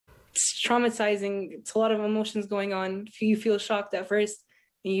It's traumatizing. It's a lot of emotions going on. You feel shocked at first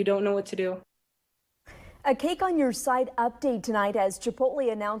and you don't know what to do. A cake on your side update tonight as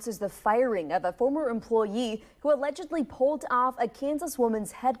Chipotle announces the firing of a former employee who allegedly pulled off a Kansas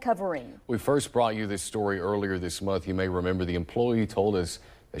woman's head covering. We first brought you this story earlier this month. You may remember the employee told us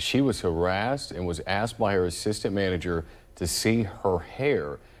that she was harassed and was asked by her assistant manager to see her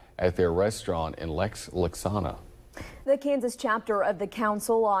hair at their restaurant in Lexana. The Kansas chapter of the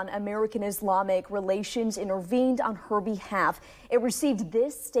Council on American Islamic Relations intervened on her behalf. It received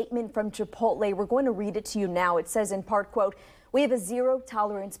this statement from Chipotle. We're going to read it to you now. It says in part, quote, "We have a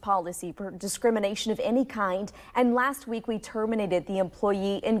zero-tolerance policy for discrimination of any kind, and last week we terminated the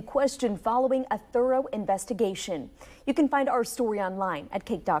employee in question following a thorough investigation." You can find our story online at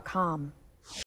cake.com.